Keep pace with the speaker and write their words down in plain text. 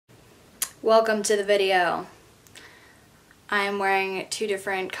Welcome to the video. I am wearing two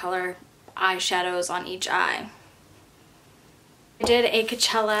different color eyeshadows on each eye. I did a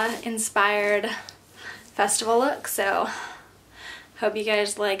Coachella inspired festival look, so hope you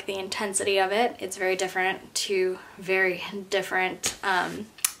guys like the intensity of it. It's very different, two very different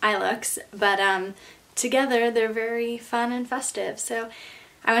eye looks, but together they're very fun and festive. So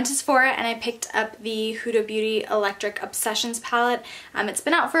I went to Sephora and I picked up the Huda Beauty Electric Obsessions palette. It's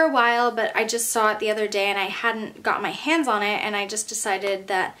been out for a while, but I just saw it the other day and I hadn't got my hands on it, and I just decided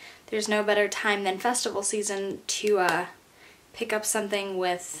that there's no better time than festival season to pick up something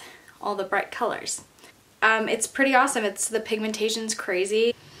with all the bright colors. It's pretty awesome. The pigmentation's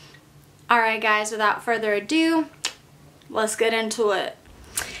crazy. Alright guys, without further ado, let's get into it.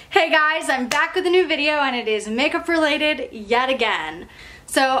 Hey guys, I'm back with a new video and it is makeup related yet again.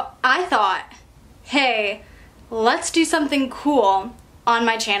 So I thought, hey, let's do something cool on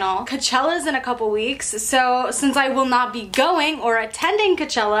my channel. Coachella's in a couple weeks, so since I will not be going or attending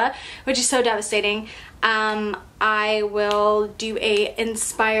Coachella, which is so devastating, I will do a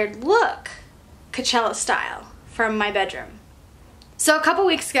inspired look, Coachella style, from my bedroom. So a couple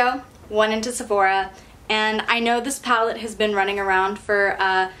weeks ago, went into Sephora, and I know this palette has been running around for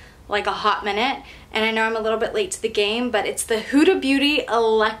like a hot minute, and I know I'm a little bit late to the game, but it's the Huda Beauty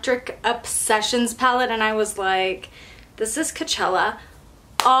Electric Obsessions palette, and I was like, this is Coachella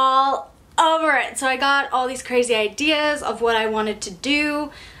all over it. So I got all these crazy ideas of what I wanted to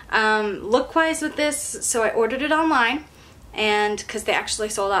do look-wise with this, so I ordered it online, and because they actually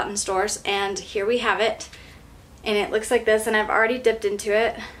sold out in stores, and here we have it, and it looks like this, and I've already dipped into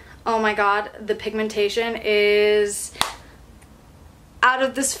it. Oh my god, the pigmentation is out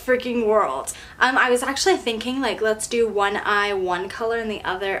of this freaking world. I was actually thinking, like, let's do one eye one color and the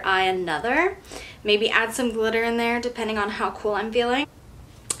other eye another. Maybe add some glitter in there depending on how cool I'm feeling.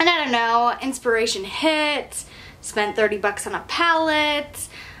 And I don't know, inspiration hit, spent 30 bucks on a palette.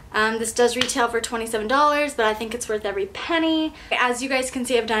 This does retail for $27, but I think it's worth every penny. As you guys can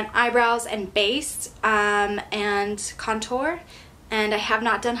see, I've done eyebrows and base and contour, and I have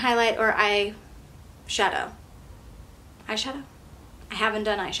not done highlight or eyeshadow. Eyeshadow? I haven't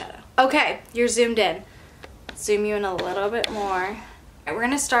done eyeshadow. Okay, you're zoomed in. Zoom you in a little bit more. Right, we're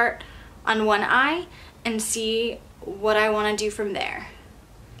gonna start on one eye and see what I want to do from there.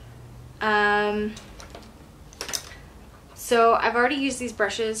 So I've already used these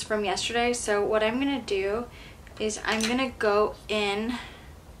brushes from yesterday, so what I'm gonna do is I'm gonna go in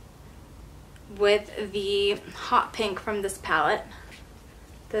with the hot pink from this palette.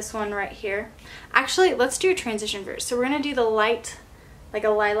 This one right here. Actually, let's do a transition first. So we're gonna do the light, like a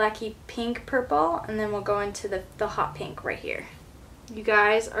lilac-y pink purple, and then we'll go into the hot pink right here. You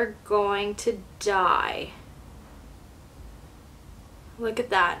guys are going to die. Look at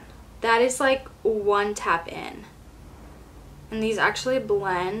that. That is like one tap in. And these actually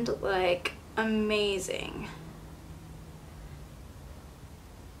blend like amazing.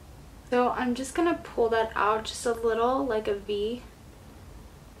 So I'm just gonna pull that out just a little, like a V,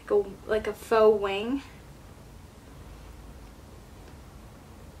 like a faux wing.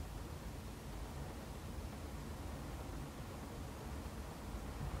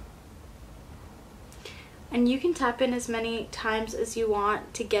 And you can tap in as many times as you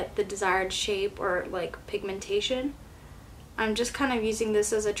want to get the desired shape or like pigmentation. I'm just kind of using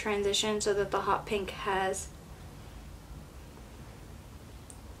this as a transition so that the hot pink has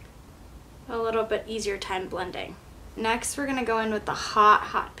a little bit easier time blending. Next, we're gonna go in with the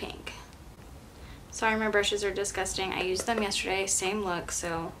hot pink. Sorry, my brushes are disgusting. I used them yesterday, same look,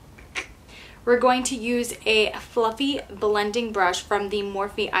 so. We're going to use a fluffy blending brush from the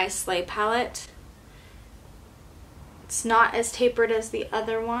Morphe Ice Slay palette. It's not as tapered as the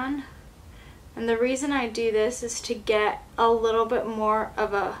other one, and the reason I do this is to get a little bit more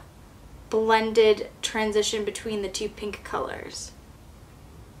of a blended transition between the two pink colors.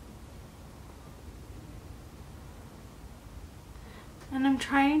 And I'm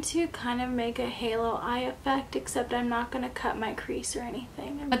trying to kind of make a halo eye effect, except I'm not going to cut my crease or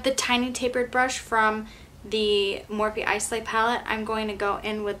anything. With the tiny tapered brush from the Morphe Ice Slay palette, I'm going to go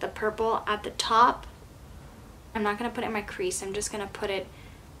in with the purple at the top. I'm not going to put it in my crease, I'm just going to put it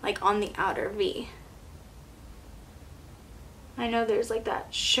like on the outer V. I know there's like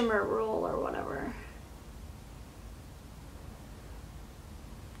that shimmer rule or whatever.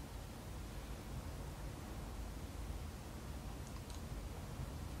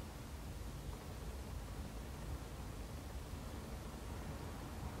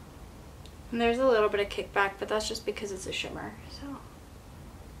 And there's a little bit of kickback, but that's just because it's a shimmer, so.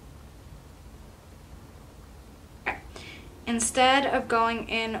 instead of going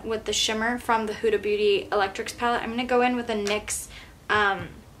in with the shimmer from the Huda Beauty Electric's palette, I'm going to go in with a NYX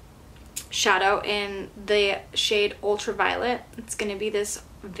shadow in the shade Ultraviolet. It's going to be this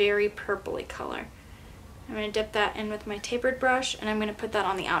very purpley color. I'm going to dip that in with my tapered brush, and I'm going to put that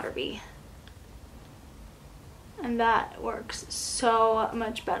on the outer V. And that works so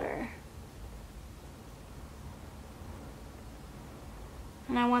much better.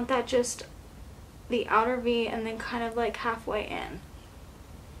 And I want that just the outer V and then kind of like halfway in.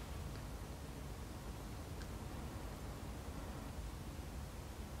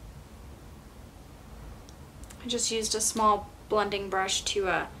 I just used a small blending brush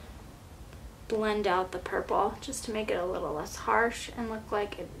to blend out the purple, just to make it a little less harsh and look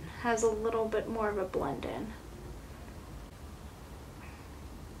like it has a little bit more of a blend in.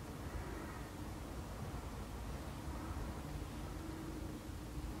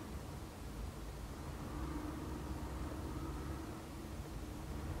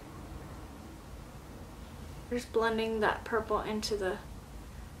 Just blending that purple into the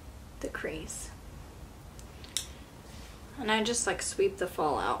crease. And I just like sweep the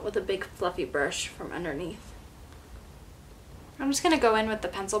fallout with a big fluffy brush from underneath. I'm just going to go in with the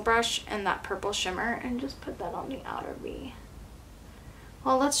pencil brush and that purple shimmer and just put that on the outer V.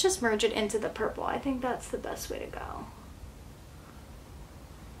 Well, let's just merge it into the purple. I think that's the best way to go.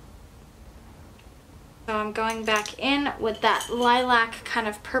 So I'm going back in with that lilac kind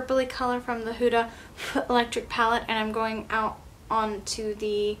of purpley color from the Huda Electric palette, and I'm going out onto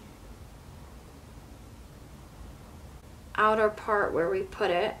the outer part where we put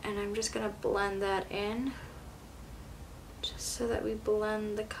it, and I'm just going to blend that in just so that we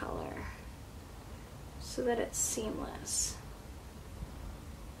blend the color so that it's seamless.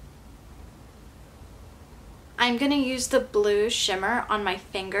 I'm going to use the blue shimmer on my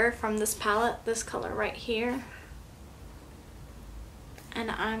finger from this palette, this color right here. And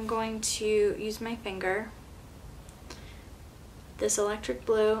I'm going to use my finger, this electric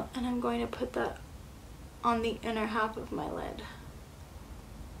blue, and I'm going to put that on the inner half of my lid.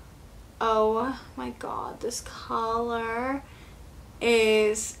 Oh my god, this color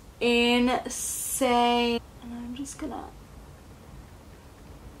is insane. And I'm just gonna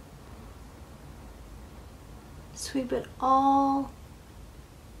sweep it all.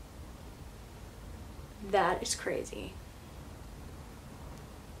 That is crazy.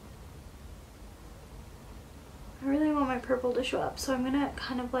 I really want my purple to show up, so I'm gonna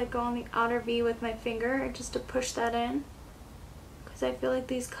kind of like go on the outer V with my finger just to push that in, because I feel like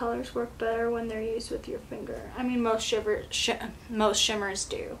these colors work better when they're used with your finger. I mean, most shimmers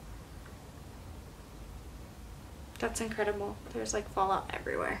do. That's incredible. There's like fallout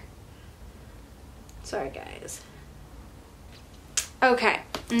everywhere. Sorry guys. Okay,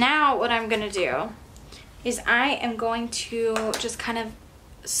 now what I'm gonna do is I am going to just kind of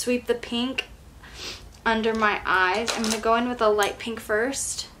sweep the pink under my eyes. I'm going to go in with a light pink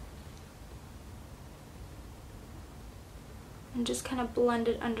first and just kind of blend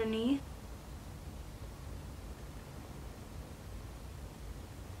it underneath.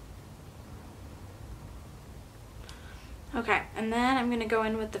 Okay, and then I'm going to go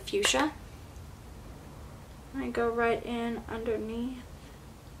in with the fuchsia. I go right in underneath.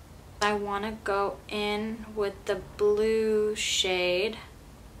 I want to go in with the blue shade.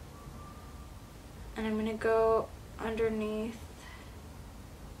 And I'm going to go underneath,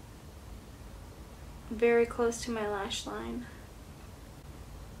 very close to my lash line.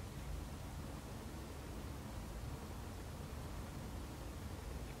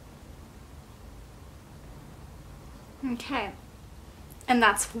 Okay, and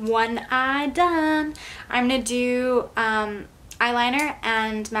that's one eye done. I'm going to do eyeliner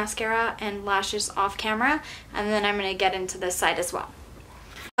and mascara and lashes off camera, and then I'm going to get into this side as well.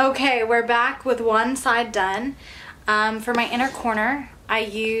 Okay, we're back with one side done. For my inner corner, I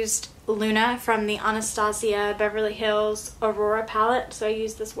used Luna from the Anastasia Beverly Hills Aurora palette. So I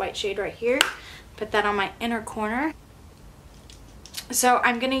used this white shade right here. Put that on my inner corner. So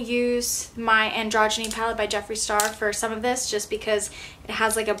I'm going to use my Androgyny palette by Jeffree Star for some of this, just because it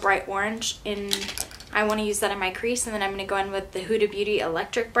has like a bright orange in... I want to use that in my crease, and then I'm going to go in with the Huda Beauty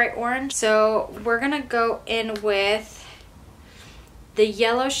Electric bright orange. So we're going to go in with the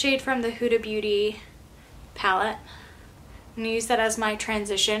yellow shade from the Huda Beauty palette. I'm going to use that as my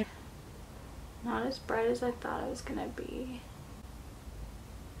transition. Not as bright as I thought it was going to be.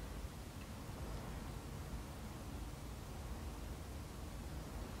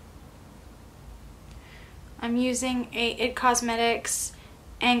 I'm using a It Cosmetics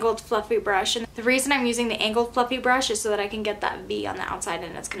angled fluffy brush, and the reason I'm using the angled fluffy brush is so that I can get that V on the outside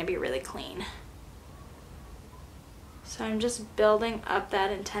and it's going to be really clean. So I'm just building up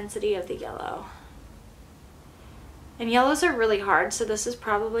that intensity of the yellow. And yellows are really hard, so this is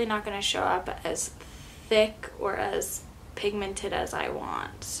probably not going to show up as thick or as pigmented as I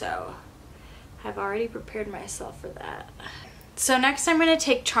want. So I've already prepared myself for that. So next I'm going to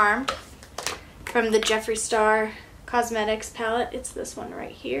take Charm from the Jeffree Star Cosmetics palette. It's this one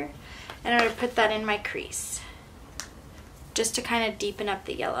right here. And I'm going to put that in my crease just to kind of deepen up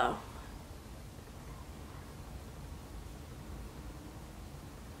the yellow.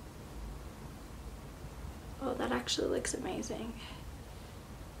 Oh, that actually looks amazing.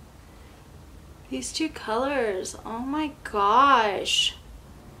 These two colors, oh my gosh.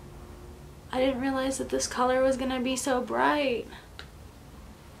 I didn't realize that this color was gonna be so bright.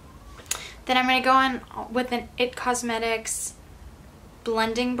 Then I'm gonna go on with an IT Cosmetics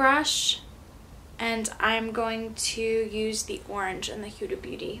blending brush, and I'm going to use the orange in the Huda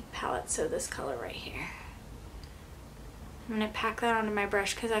Beauty palette, so this color right here. I'm gonna pack that onto my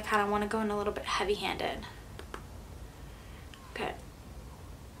brush because I kind of want to go in a little bit heavy-handed. Okay.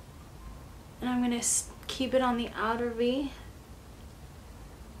 And I'm gonna keep it on the outer V.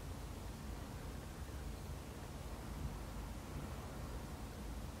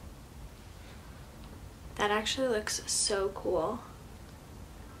 That actually looks so cool.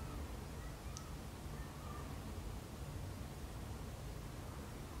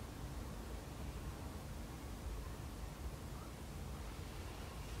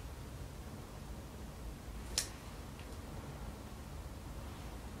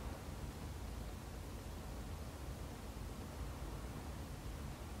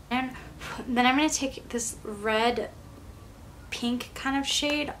 And then I'm going to take this red pink kind of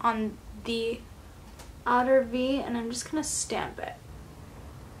shade on the outer V, and I'm just going to stamp it.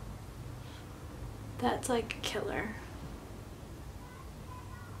 That's like killer.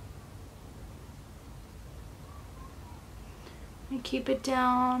 And keep it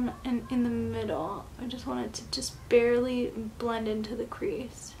down and in the middle. I just want it to just barely blend into the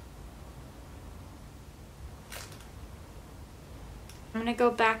crease. I'm gonna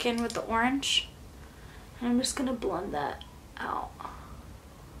go back in with the orange, and I'm just gonna blend that out.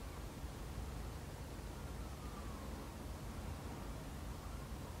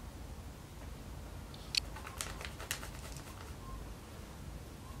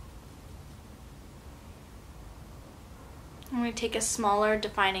 I'm going to take a smaller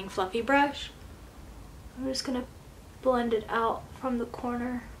defining fluffy brush. I'm just going to blend it out from the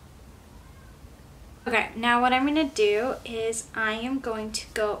corner. Okay, now what I'm going to do is I am going to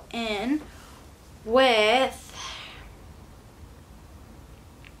go in with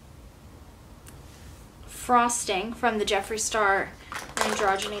Frosting from the Jeffree Star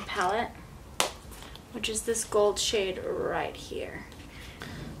Androgyny palette, which is this gold shade right here.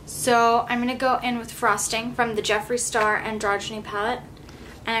 So I'm going to go in with Frosting from the Jeffree Star Androgyny palette,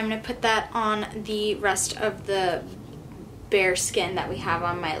 and I'm going to put that on the rest of the bare skin that we have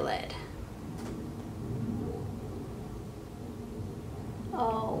on my lid.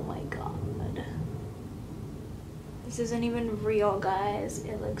 Oh my god. This isn't even real, guys.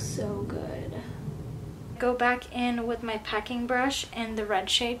 It looks so good. Go back in with my packing brush in the red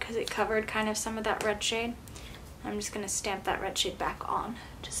shade because it covered kind of some of that red shade. I'm just going to stamp that red shade back on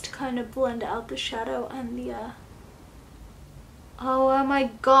just to kind of blend out the shadow and the oh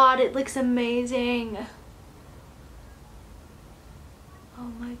my god, it looks amazing.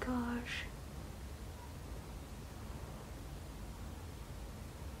 Oh my gosh.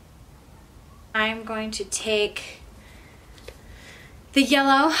 I'm going to take the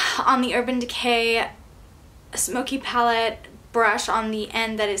yellow on the Urban Decay Smoky Palette brush on the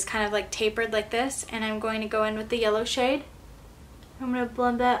end that is kind of like tapered like this, and I'm going to go in with the yellow shade. I'm going to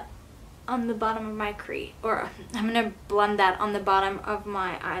blend that on the bottom of my crease, or I'm going to blend that on the bottom of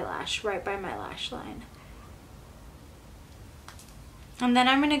my eyelash, right by my lash line. And then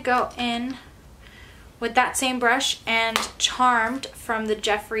I'm going to go in with that same brush and Charmed from the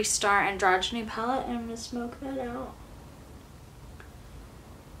Jeffree Star Androgyny palette, and I'm going to smoke that out.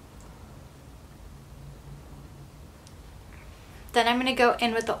 Then I'm going to go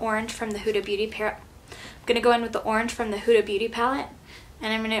in with the orange from the Huda Beauty palette. I'm going to go in with the orange from the Huda Beauty palette,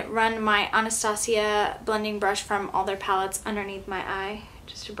 and I'm going to run my Anastasia blending brush from all their palettes underneath my eye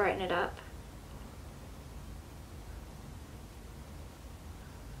just to brighten it up.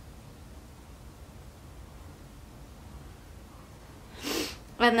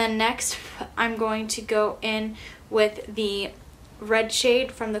 And then next I'm going to go in with the red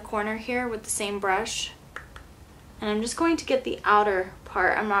shade from the corner here with the same brush. And I'm just going to get the outer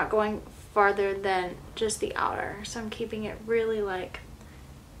part. I'm not going farther than just the outer. So I'm keeping it really like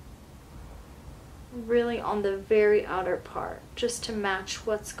really on the very outer part, just to match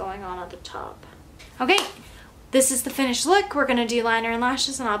what's going on at the top. Okay, this is the finished look. We're gonna do liner and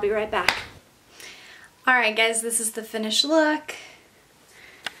lashes and I'll be right back. Alright guys, this is the finished look.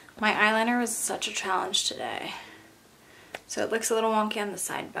 My eyeliner was such a challenge today. So it looks a little wonky on the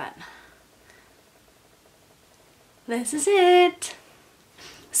side, but this is it.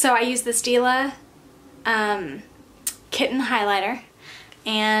 So I used the Stila Kitten highlighter,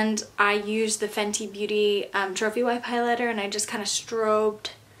 and I used the Fenty Beauty Trophy Wipe highlighter, and I just kind of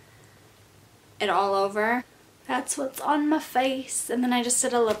strobed it all over. That's what's on my face. And then I just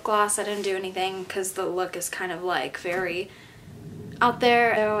did a lip gloss. I didn't do anything because the look is kind of like very out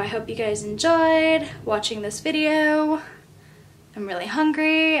there. So I hope you guys enjoyed watching this video. I'm really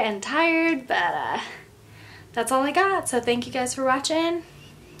hungry and tired, but that's all I got. So thank you guys for watching.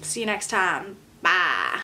 See you next time.